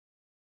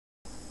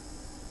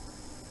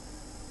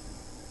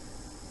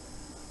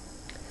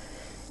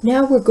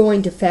Now we're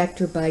going to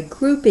factor by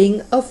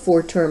grouping a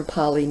four-term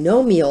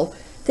polynomial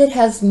that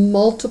has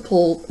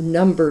multiple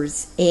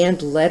numbers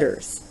and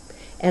letters.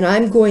 And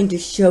I'm going to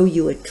show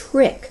you a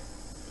trick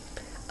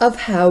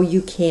of how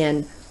you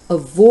can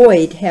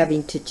avoid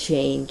having to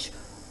change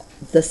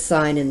the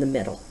sign in the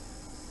middle.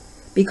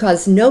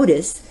 Because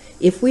notice,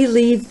 if we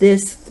leave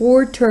this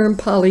four-term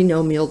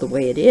polynomial the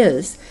way it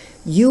is,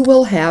 you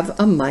will have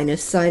a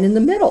minus sign in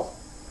the middle,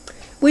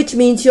 which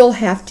means you'll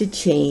have to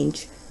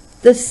change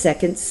the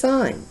second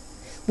sign,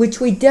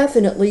 which we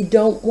definitely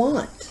don't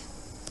want.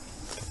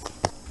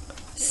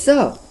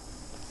 So,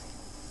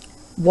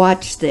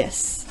 watch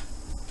this.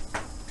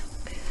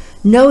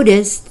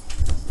 Notice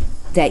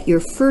that your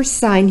first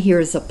sign here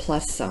is a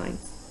plus sign.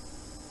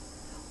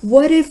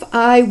 What if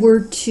I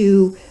were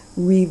to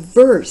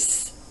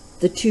reverse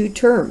the two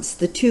terms,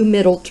 the two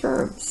middle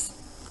terms,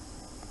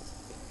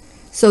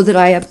 so that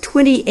I have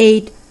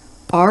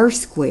 28r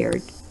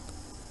squared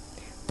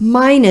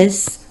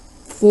minus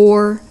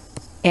 4xr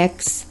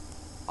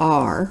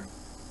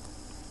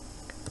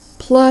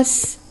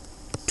plus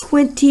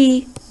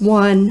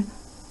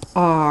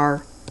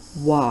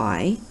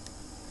 21ry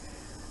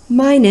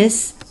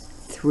minus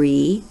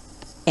 3xy.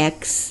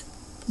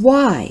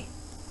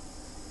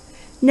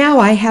 Now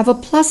I have a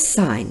plus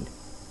sign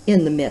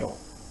in the middle,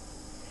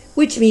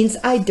 which means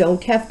I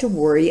don't have to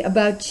worry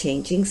about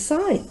changing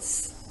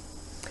signs.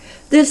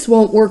 This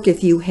won't work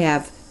if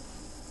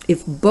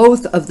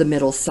both of the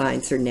middle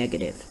signs are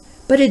negative,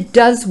 but it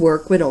does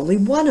work when only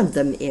one of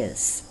them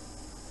is.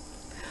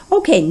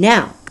 Okay,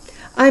 now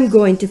I'm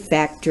going to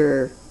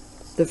factor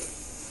the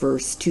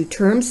first two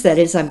terms, that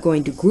is, I'm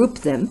going to group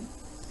them,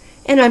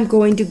 and I'm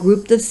going to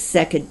group the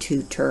second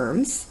two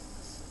terms.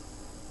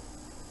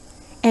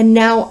 And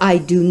now I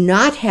do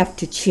not have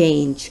to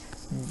change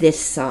this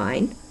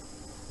sign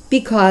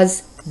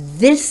because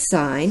this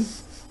sign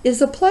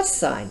is a plus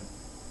sign.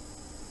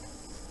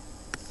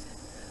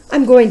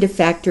 I'm going to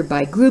factor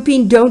by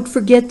grouping. Don't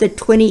forget that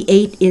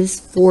 28 is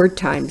 4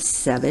 times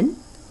 7.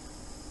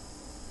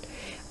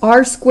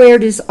 R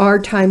squared is r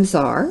times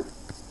r.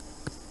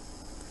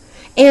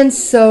 And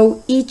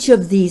so each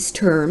of these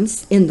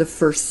terms in the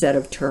first set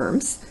of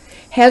terms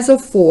has a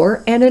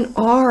 4 and an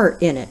r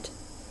in it.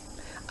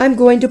 I'm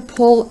going to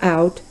pull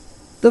out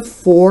the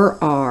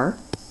 4r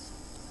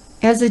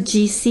as a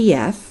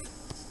GCF,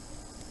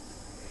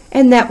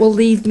 and that will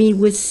leave me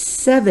with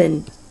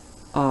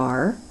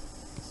 7r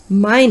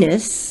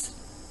minus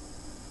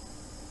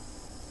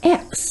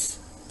x,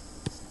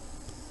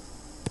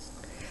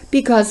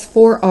 because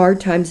 4r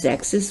times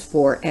x is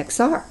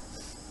 4xr.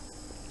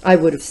 I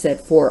would have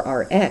said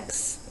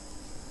 4rx.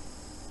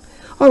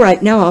 All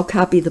right, now I'll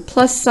copy the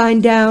plus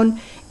sign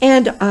down,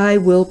 and I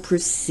will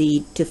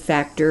proceed to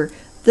factor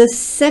the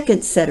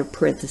second set of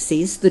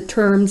parentheses, the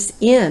terms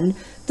in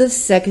the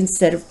second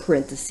set of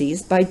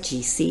parentheses, by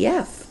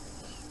GCF.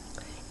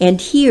 And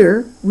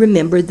here,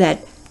 remember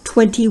that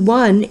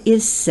 21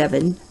 is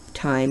 7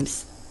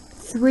 times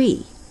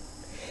 3.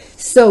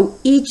 So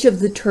each of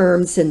the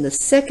terms in the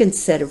second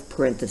set of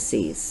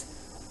parentheses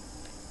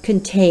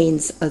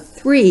contains a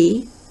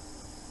 3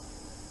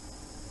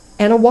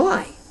 and a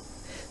y.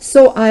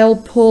 So I'll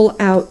pull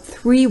out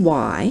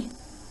 3y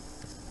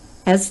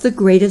as the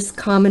greatest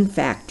common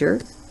factor,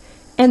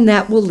 and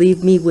that will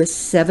leave me with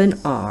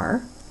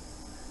 7r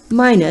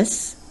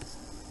minus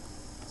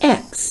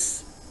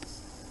x.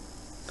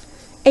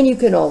 And you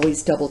can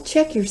always double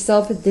check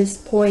yourself at this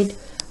point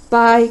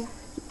by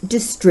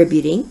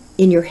distributing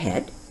in your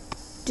head.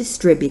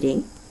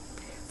 Distributing.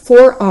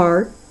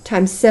 4r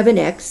times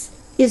 7x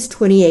is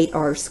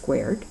 28r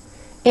squared,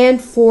 and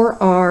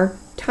 4r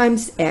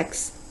times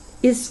x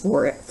is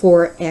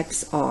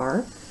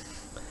 4xr.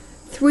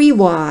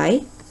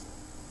 3y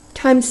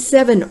times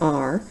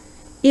 7r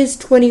is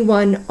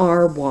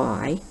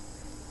 21ry,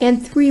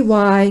 and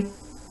 3y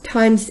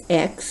times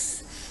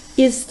x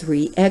is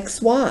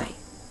 3xy.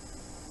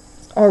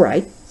 All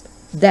right,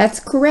 that's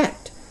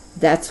correct.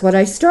 That's what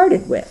I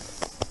started with.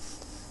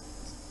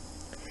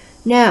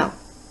 Now,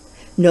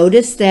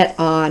 notice that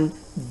on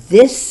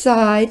this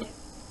side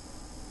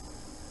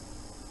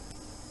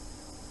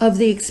of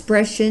the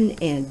expression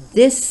and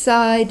this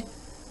side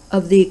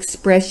of the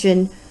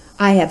expression,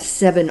 I have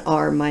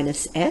 7r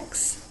minus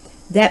x.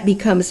 That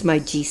becomes my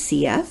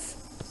GCF.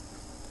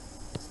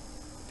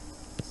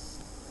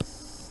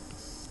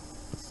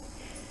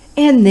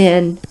 And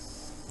then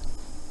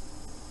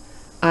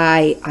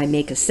I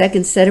make a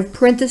second set of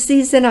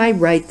parentheses and I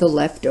write the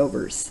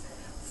leftovers.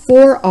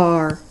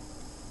 4r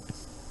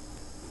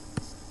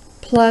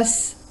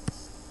plus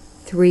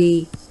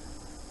 3y.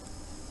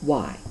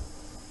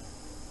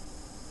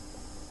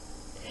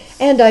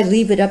 And I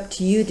leave it up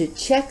to you to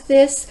check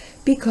this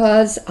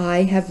because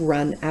I have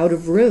run out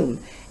of room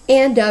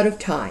and out of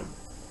time.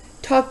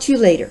 Talk to you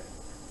later.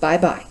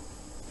 Bye-bye.